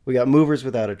away. We got movers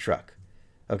without a truck.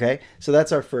 Okay? So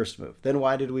that's our first move. Then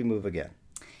why did we move again?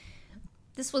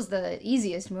 This was the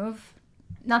easiest move.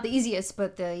 Not the easiest,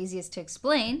 but the easiest to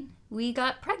explain. We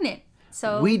got pregnant.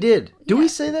 So we did. Do yeah. we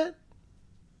say that?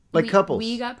 Like couples?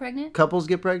 We got pregnant? Couples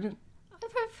get pregnant?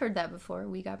 I've heard that before.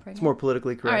 We got pregnant. It's more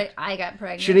politically correct. All right, I got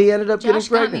pregnant. Shani ended up getting pregnant. Josh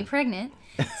got me pregnant.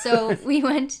 So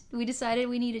we decided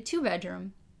we need a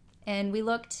 2-bedroom. And we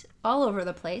looked all over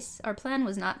the place. Our plan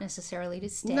was not necessarily to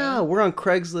stay. No, we're on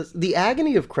Craigslist. The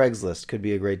agony of Craigslist could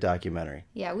be a great documentary.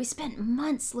 Yeah, we spent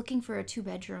months looking for a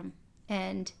 2-bedroom.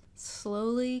 And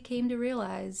slowly came to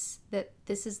realize that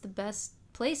this is the best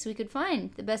place we could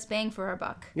find, the best bang for our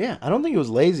buck. Yeah, I don't think it was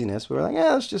laziness. We were like,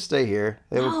 let's just stay here.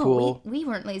 They were cool. We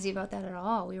weren't lazy about that at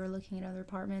all. We were looking at other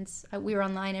apartments. We were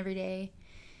online every day.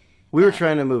 We were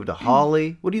trying to move to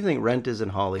Holly. What do you think rent is in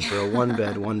Holly for a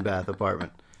 1-bed, 1-bath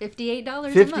apartment? $58 a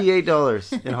month.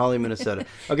 $58 in Hawley, Minnesota.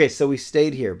 Okay, so we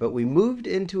stayed here, but we moved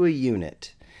into a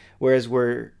unit,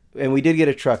 and we did get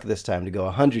a truck this time to go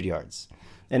 100 yards.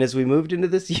 And as we moved into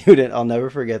this unit, I'll never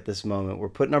forget this moment. We're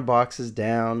putting our boxes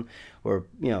down, or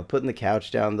putting the couch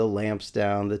down, the lamps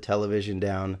down, the television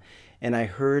down, and I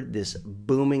heard this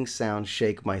booming sound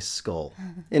shake my skull.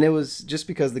 And it was just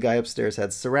because the guy upstairs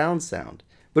had surround sound.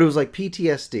 But it was like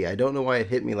PTSD. I don't know why it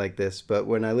hit me like this, but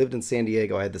when I lived in San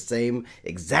Diego, I had the same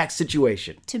exact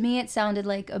situation. To me, it sounded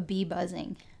like a bee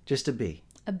buzzing. Just a bee.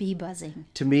 A bee buzzing.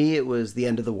 To me, it was the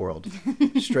end of the world.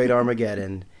 Straight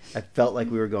Armageddon. I felt like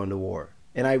we were going to war.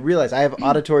 And I realized I have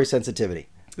auditory sensitivity.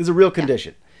 It's a real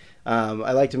condition.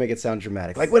 I like to make it sound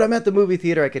dramatic. Like when I'm at the movie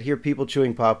theater, I could hear people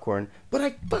chewing popcorn, but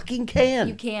I fucking can.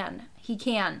 You can. He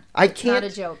can. I It's can't. not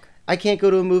a joke. I can't go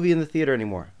to a movie in the theater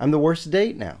anymore. I'm the worst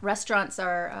date now. Restaurants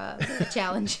are a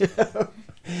challenge.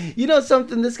 You know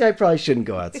something? This guy probably shouldn't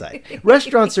go outside.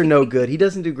 Restaurants are no good. He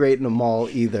doesn't do great in a mall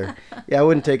either. Yeah, I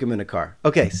wouldn't take him in a car.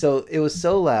 Okay, so it was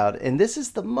so loud. And this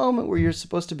is the moment where you're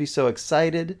supposed to be so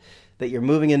excited that you're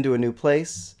moving into a new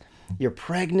place. You're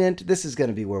pregnant. This is going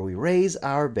to be where we raise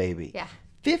our baby. Yeah.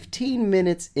 15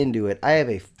 minutes into it, I have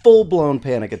a full-blown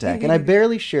panic attack. And I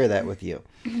barely share that with you.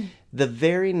 The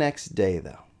very next day,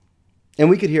 though, and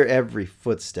we could hear every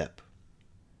footstep.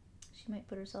 She might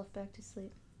put herself back to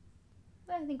sleep.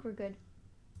 Well, I think we're good.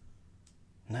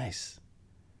 Nice.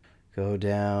 Go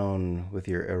down with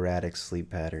your erratic sleep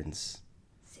patterns.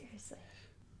 Seriously.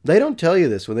 They don't tell you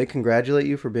this when they congratulate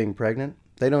you for being pregnant.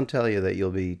 They don't tell you that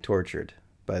you'll be tortured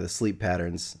by the sleep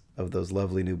patterns of those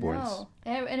lovely newborns. No.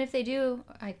 And if they do,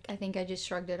 I think I just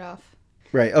shrugged it off.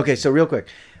 Right. Okay, so real quick.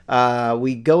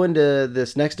 We go into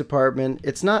this next apartment.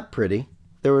 It's not pretty.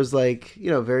 There was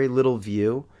very little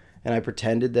view, and I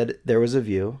pretended that there was a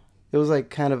view. It was like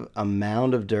kind of a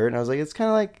mound of dirt, and I was like, it's kind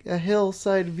of like a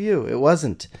hillside view. It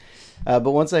wasn't.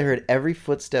 But once I heard every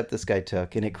footstep this guy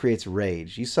took, and it creates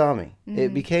rage. You saw me. Mm-hmm.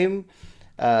 It became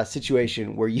a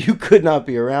situation where you could not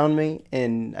be around me,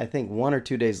 and I think 1 or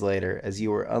 2 days later, as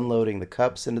you were unloading the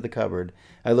cups into the cupboard,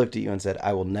 I looked at you and said,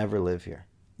 I will never live here.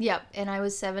 Yep, and I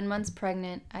was 7 months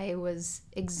pregnant. I was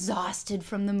exhausted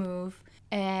from the move.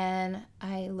 And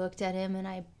I looked at him and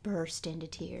I burst into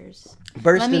tears.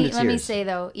 Let me say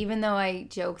though, even though I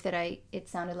joke that it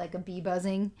sounded like a bee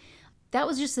buzzing, that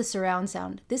was just the surround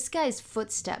sound. This guy's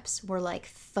footsteps were like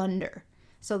thunder.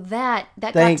 So that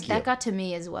got to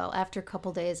me as well. After a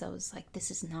couple days, I was like, this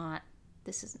isn't going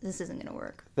to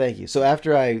work. Thank you. So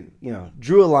after I,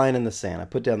 drew a line in the sand, I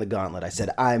put down the gauntlet. I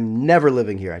said, I'm never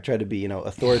living here. I tried to be,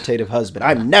 authoritative husband.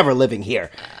 I'm never living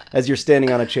here. As you're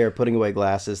standing on a chair, putting away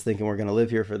glasses, thinking we're going to live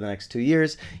here for the next 2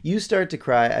 years, you start to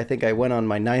cry. I think I went on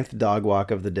my 9th dog walk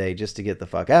of the day just to get the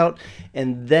fuck out.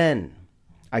 And then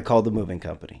I called the moving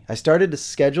company. I started to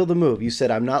schedule the move. You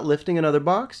said, I'm not lifting another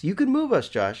box. You can move us,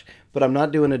 Josh, but I'm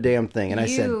not doing a damn thing. And I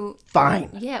said,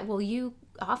 fine. Yeah, well, you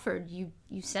offered, you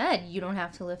said you don't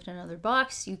have to lift another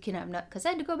box. You can have because I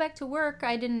had to go back to work.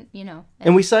 I didn't,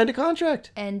 and we signed a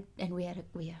contract. And we had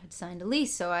signed a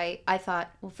lease. So I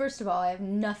thought, well, first of all, I have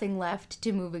nothing left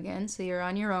to move again. So you're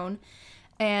on your own.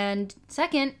 And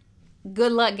second,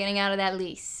 good luck getting out of that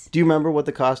lease. Do you remember what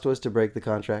the cost was to break the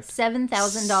contract?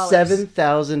 $7,000.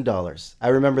 $7,000. I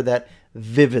remember that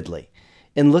vividly.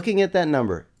 And looking at that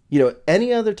number,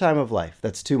 any other time of life,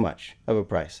 that's too much of a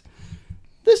price.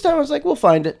 This time I was like, we'll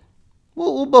find it.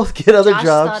 We'll both get other jobs.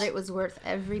 Josh thought it was worth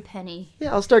every penny.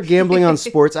 Yeah, I'll start gambling on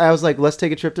sports. I was like, let's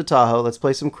take a trip to Tahoe. Let's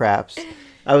play some craps.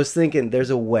 I was thinking,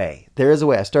 there's a way. There is a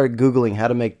way. I started Googling how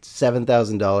to make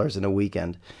 $7,000 in a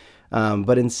weekend.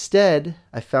 But instead,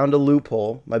 I found a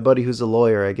loophole. My buddy who's a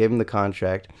lawyer, I gave him the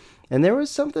contract. And there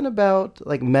was something about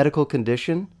like medical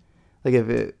condition. Like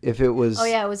if it was... Oh,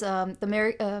 yeah, it was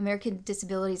the American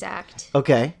Disabilities Act.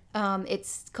 Okay.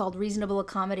 It's called reasonable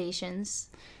accommodations.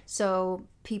 So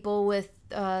people with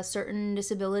certain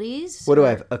disabilities... What do I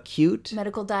have? Acute?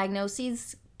 Medical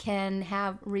diagnoses can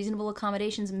have reasonable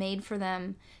accommodations made for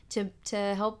them to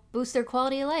help boost their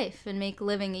quality of life and make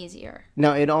living easier.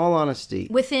 Now, in all honesty...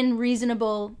 Within reason.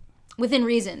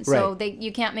 Right. So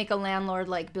you can't make a landlord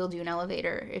build you an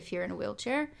elevator if you're in a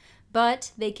wheelchair.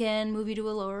 But they can move you to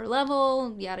a lower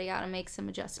level, yada, yada, make some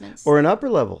adjustments. Or an upper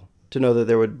level to know that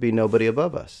there would be nobody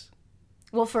above us.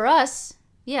 Well, for us,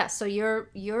 yeah. So you're.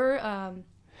 I'm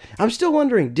still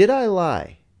wondering, did I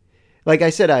lie? Like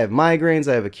I said, I have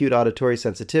migraines, I have acute auditory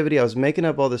sensitivity. I was making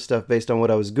up all this stuff based on what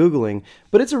I was Googling,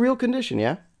 but it's a real condition,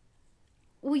 yeah?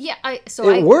 Well, yeah.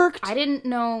 It worked. I didn't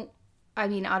know I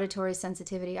mean, auditory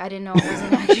sensitivity. I didn't know it was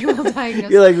an actual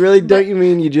diagnosis. You're like, really? Don't you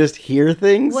mean you just hear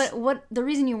things? What the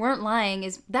reason you weren't lying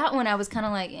is that one I was kind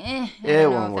of like, I it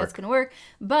don't know won't if work. that's going to work.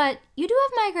 But you do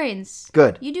have migraines.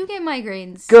 Good. You do get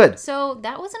migraines. Good. So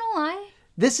that wasn't a lie.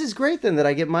 This is great then that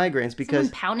I get migraines because...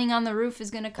 Someone pounding on the roof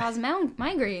is going to cause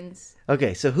migraines.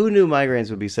 Okay, so who knew migraines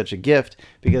would be such a gift?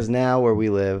 Because now where we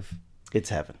live, it's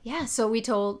heaven. Yeah, so we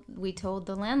told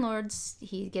the landlords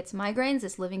he gets migraines.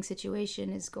 This living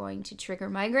situation is going to trigger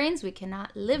migraines. We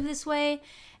cannot live this way.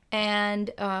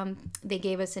 And they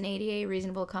gave us an ADA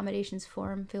reasonable accommodations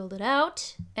form, filled it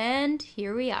out, and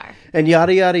here we are. And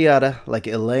yada, yada, yada. Like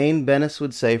Elaine Bennis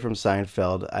would say from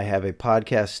Seinfeld, I have a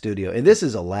podcast studio. And this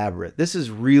is elaborate. This is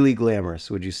really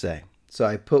glamorous, would you say? So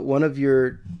I put one of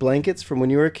your blankets from when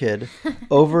you were a kid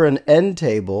over an end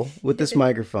table with this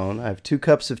microphone. I have 2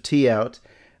 cups of tea out.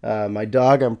 My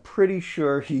dog, I'm pretty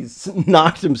sure he's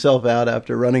knocked himself out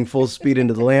after running full speed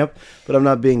into the lamp, but I'm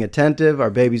not being attentive.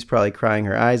 Our baby's probably crying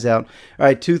her eyes out. All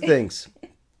right, 2 things.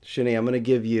 Shani, I'm going to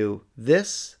give you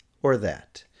this or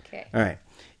that. Okay. All right.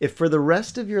 If for the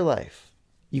rest of your life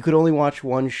you could only watch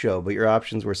one show, but your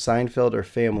options were Seinfeld or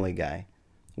Family Guy,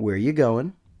 where are you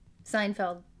going?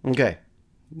 Seinfeld. Okay.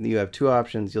 You have 2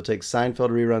 options. You'll take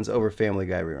Seinfeld reruns over Family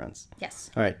Guy reruns.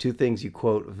 Yes. All right, 2 things you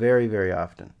quote very, very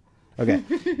often. Okay.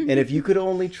 And if you could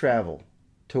only travel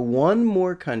to one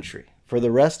more country for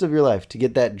the rest of your life to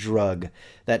get that drug,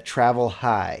 that travel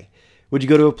high, would you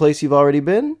go to a place you've already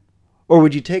been? Or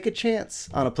would you take a chance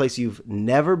on a place you've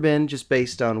never been just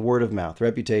based on word of mouth,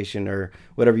 reputation, or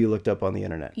whatever you looked up on the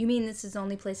internet? You mean this is the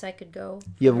only place I could go?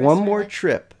 You have one more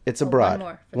trip. It's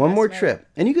abroad. One more trip.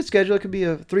 And you could schedule, it could be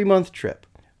a 3-month trip.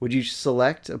 Would you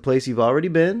select a place you've already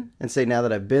been and say, now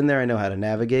that I've been there, I know how to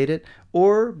navigate it?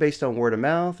 Or based on word of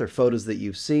mouth or photos that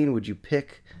you've seen, would you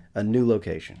pick a new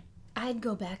location? I'd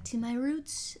go back to my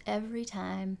roots every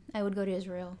time. I would go to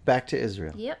Israel. Back to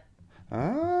Israel. Yep.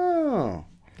 Oh.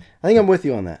 I think I'm with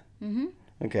you on that. Mm-hmm.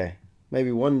 Okay.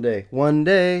 Maybe one day. One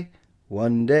day.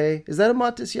 One day. Is that a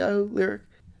Matisyahu lyric?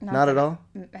 Not at all?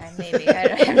 Maybe.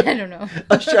 I don't know.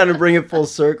 I was trying to bring it full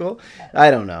circle.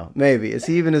 I don't know. Maybe. Is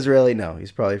he even Israeli? No.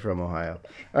 He's probably from Ohio.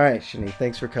 All right, Shani.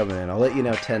 Thanks for coming in. I'll let you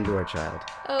now tend to our child.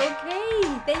 Okay.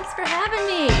 Thanks for having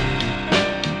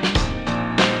me.